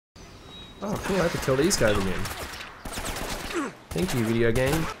Oh, cool, I have to kill these guys again. Thank you, video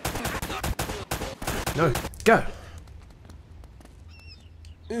game. No, go!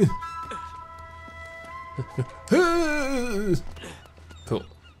 Cool.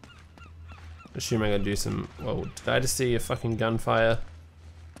 Assume I'm gonna do some... Whoa, did I just see a fucking gunfire?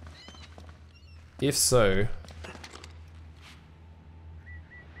 If so...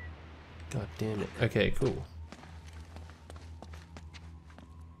 God damn it. Okay, cool.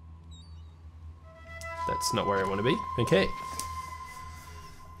 That's not where I want to be. Okay.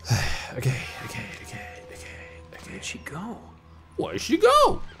 Okay. Where'd she go? Where'd she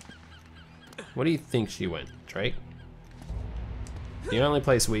go? Where do you think she went, Drake? The only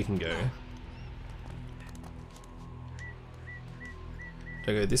place we can go.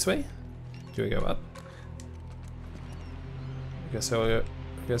 Do I go this way? Do I go up? I guess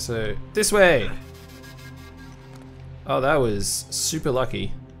so. This way! Oh, that was super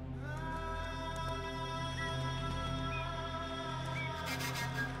lucky.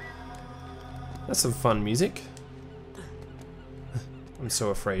 That's some fun music. I'm so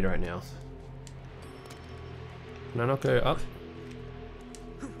afraid right now. Can I not go up?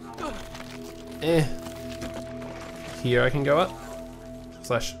 Here I can go up?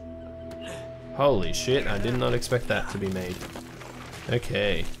 Slash. Holy shit, I did not expect that to be made.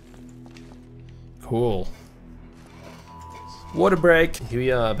 Okay. Cool. Water break. Here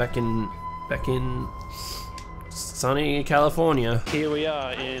we are, back in sunny California. Here we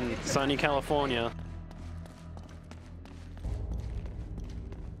are in sunny California.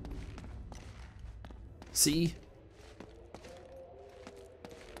 See?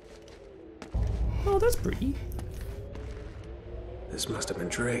 Oh, that's pretty. This must have been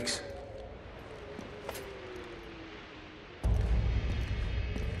Drake's.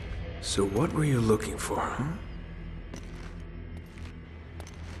 So what were you looking for, huh?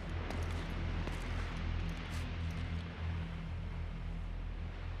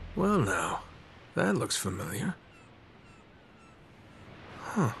 Well now, that looks familiar.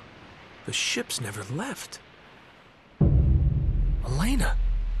 Huh. The ship's never left. Elena!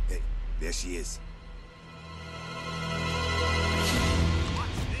 Hey, there she is.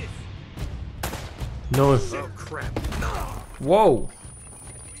 No. Oh crap. Whoa.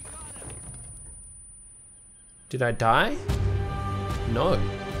 Did I die? No.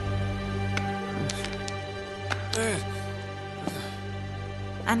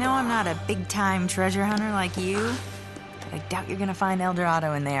 I know I'm not a big-time treasure hunter like you, but I doubt you're gonna find El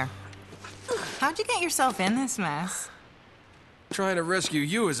Dorado in there. How'd you get yourself in this mess? Trying to rescue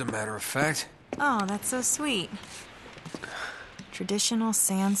you, as a matter of fact. Oh, that's so sweet. Traditional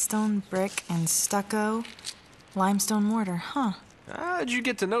sandstone, brick, and stucco. Limestone mortar, huh? How'd you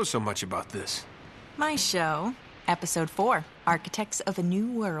get to know so much about this? My show, Episode 4, Architects of a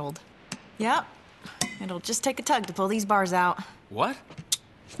New World. Yep. It'll just take a tug to pull these bars out. What?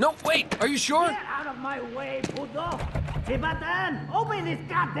 No, wait, are you sure? Get out of my way, puto! Tibatan, open this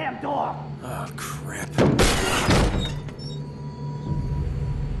goddamn door! Oh, crap.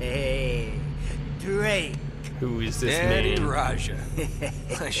 Hey, Drake. Who is this Daddy man? Raja.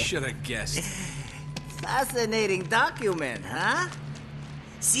 I should have guessed. Fascinating document, huh?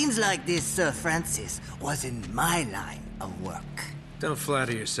 Seems like this Sir Francis was in my line of work. Don't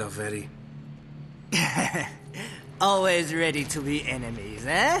flatter yourself, Eddie. Always ready to be enemies,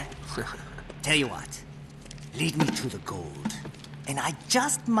 eh? Tell you what, lead me to the gold, and I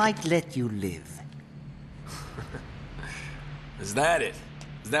just might let you live. Is that it?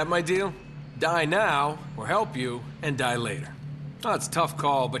 Is that my deal? Die now, or help you, and die later. Oh, it's a tough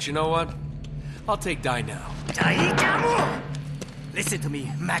call, but you know what? I'll take die now. Listen to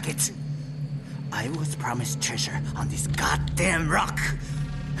me, maggot. I was promised treasure on this goddamn rock.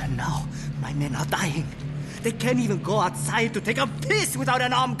 And now, my men are dying. They can't even go outside to take a piss without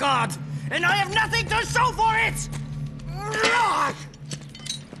an armed guard. And I have nothing to show for it!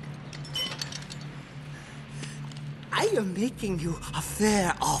 I am making you a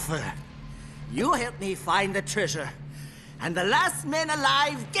fair offer. You help me find the treasure, and the last man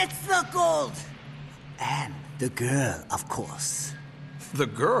alive gets the gold. And the girl, of course. The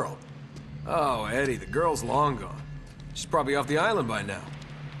girl? Oh, Eddie, the girl's long gone. She's probably off the island by now.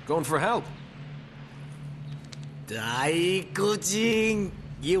 Going for help. Daikujin,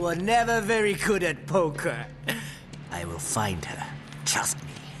 you were never very good at poker. I will find her. Trust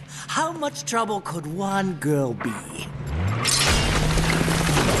me. How much trouble could one girl be?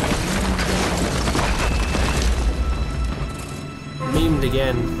 Memed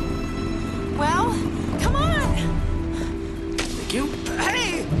again. Well, come on! Thank you.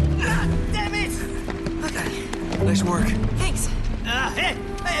 Hey! Damn it! Nice work. Thanks. Hey!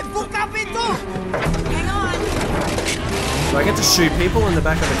 Buka pinto! Hang on. Do I get to shoot people in the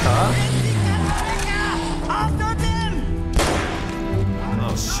back of the car? After them!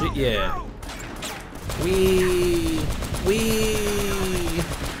 Oh shit, yeah. Wee.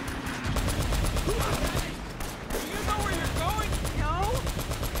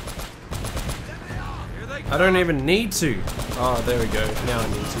 I don't even need to. Oh, there we go. Now I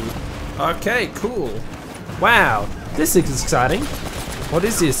need to. Okay, cool. Wow, this is exciting. What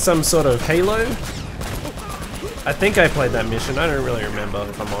is this? Some sort of Halo? I think I played that mission. I don't really remember,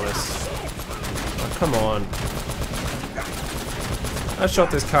 if I'm honest. Oh, come on. I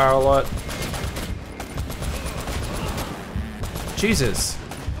shot this car a lot. Jesus.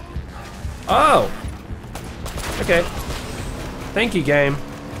 Oh! Okay. Thank you, game.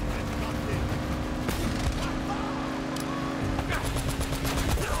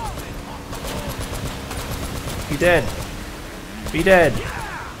 Be dead. Be dead.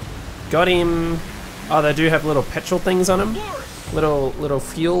 Got him. Oh, they do have little petrol things on them. Little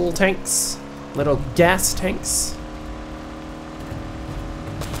fuel tanks. Little gas tanks.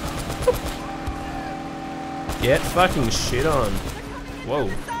 Get fucking shit on.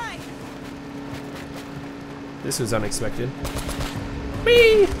 Whoa. This was unexpected.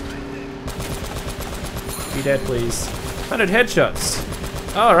 Whee! Be dead, please. 100 headshots.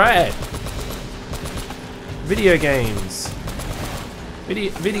 Alright. Video games.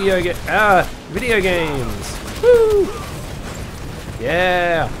 Video games. Woo!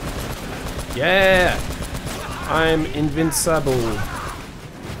 Yeah. Yeah. I'm invincible.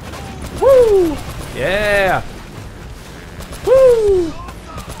 Woo! Yeah. Woo!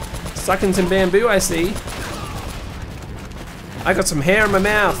 Sucking some bamboo, I see. I got some hair in my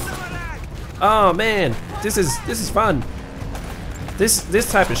mouth. Oh man, this is fun.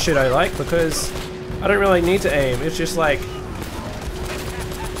 This type of shit I like because I don't really need to aim. It's just like,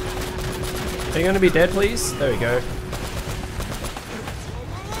 are you gonna be dead, please? There we go.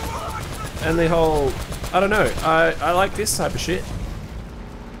 And the whole, I don't know. I like this type of shit.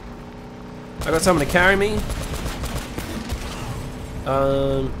 I got someone to carry me.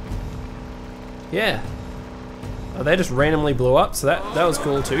 Yeah. Oh, they just randomly blew up, so that was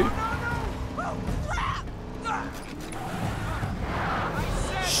cool too.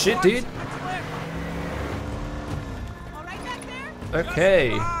 Shit, dude.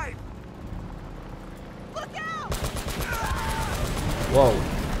 Okay. Whoa.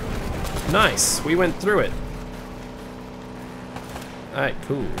 Nice. We went through it. Alright,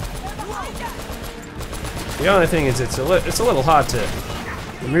 cool. The only thing is it's a little hard to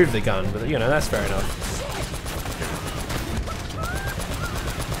remove the gun, but you know, that's fair enough.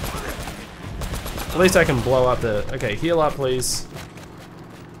 At least I can blow up the... Okay, heal up, please.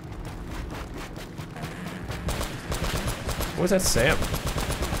 What was that sound?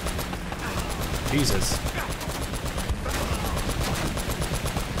 Jesus.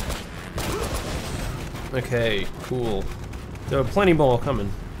 Okay, cool. There are plenty more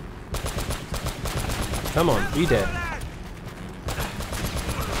coming. Come on, be dead.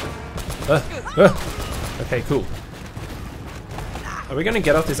 Okay, cool. Are we gonna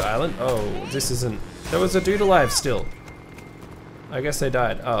get off this island? Oh, this isn't... There was a dude alive still. I guess they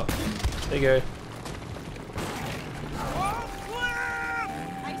died. Oh, there you go.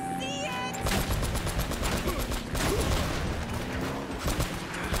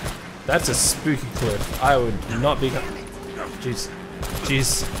 That's a spooky cliff. I would not be... Jeez.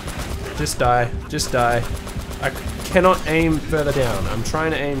 Jeez. Just die. Just die. I cannot aim further down. I'm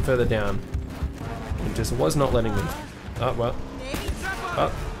trying to aim further down. It just was not letting me. Oh, well.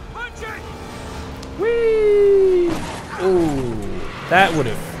 Oh. Whee! Ooh. That would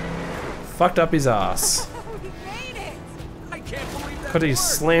have fucked up his ass. Could he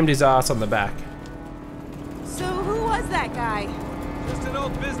slammed his ass on the back. So who was that guy? Just an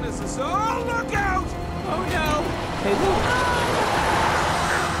old business associate. Oh, look out! Oh no. Hey, look.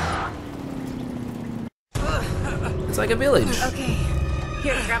 It's like a village. Okay.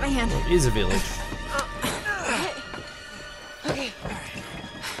 Here, grab my hand. It is a village. Okay.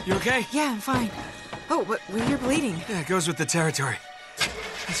 You okay? Yeah, I'm fine. Oh, but you're bleeding. Yeah, it goes with the territory.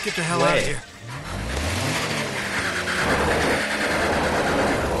 Let's get the hell out of here.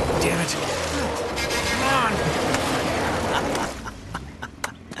 Damn it. Come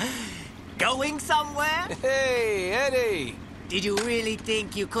on. Going somewhere? Hey, Eddie. Did you really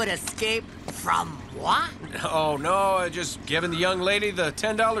think you could escape from what? Oh, no, just giving the young lady the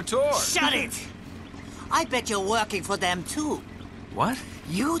 $10 tour. Shut it! I bet you're working for them too. What?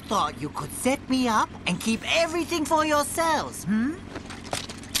 You thought you could set me up and keep everything for yourselves, hmm?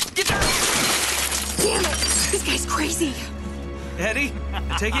 Damn it! This guy's crazy. Eddie,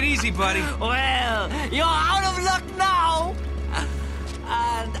 take it easy, buddy. Well, you're out of luck now.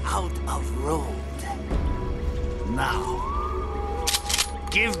 And out of road. Now,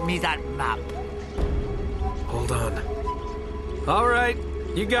 give me that map. Hold on. All right,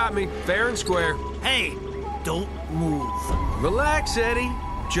 you got me, fair and square. Hey, don't move. Relax, Eddie.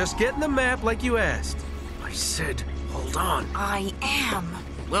 Just getting the map like you asked. I said, hold on. I am.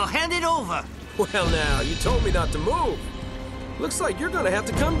 Well, hand it over. Well, now, you told me not to move. Looks like you're gonna have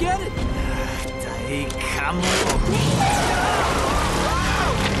to come get it. Dai, come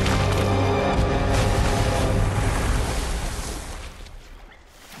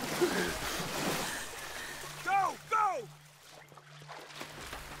Go, go!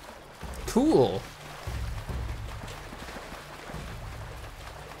 Cool.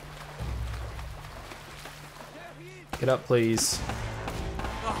 Get up, please.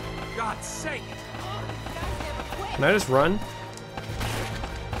 Oh, for God's sake! Can I just run?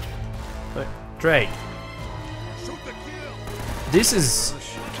 Wait, Drake. This is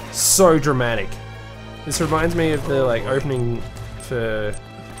so dramatic. This reminds me of the like opening for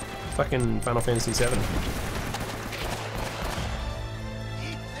fucking Final Fantasy VII.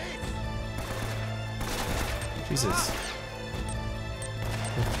 Jesus.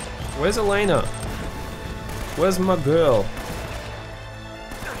 Where's Elena? Where's my girl?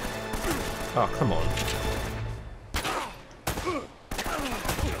 Oh, come on.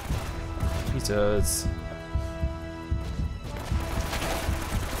 Jesus.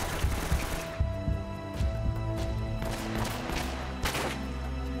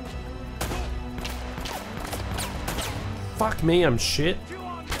 Fuck me, I'm shit.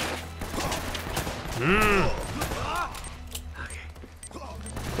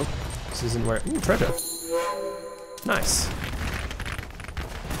 Oh, this isn't where. Ooh, treasure. Nice.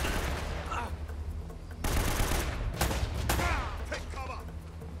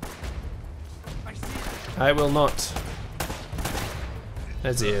 I will not.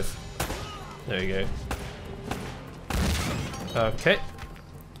 As if. There we go. Okay.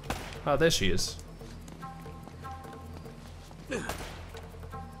 Oh, there she is.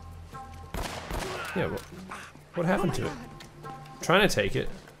 Yeah, what happened to it? Trying to take it.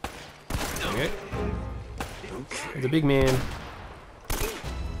 There we go. The big man.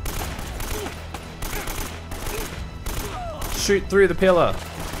 Shoot through the pillar.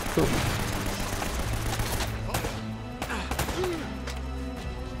 Cool.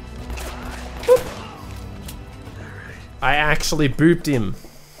 I actually booped him.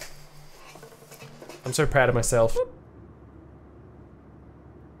 I'm so proud of myself.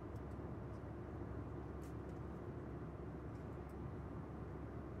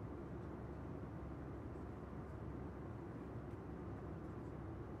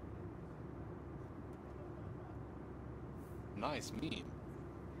 Nice meme.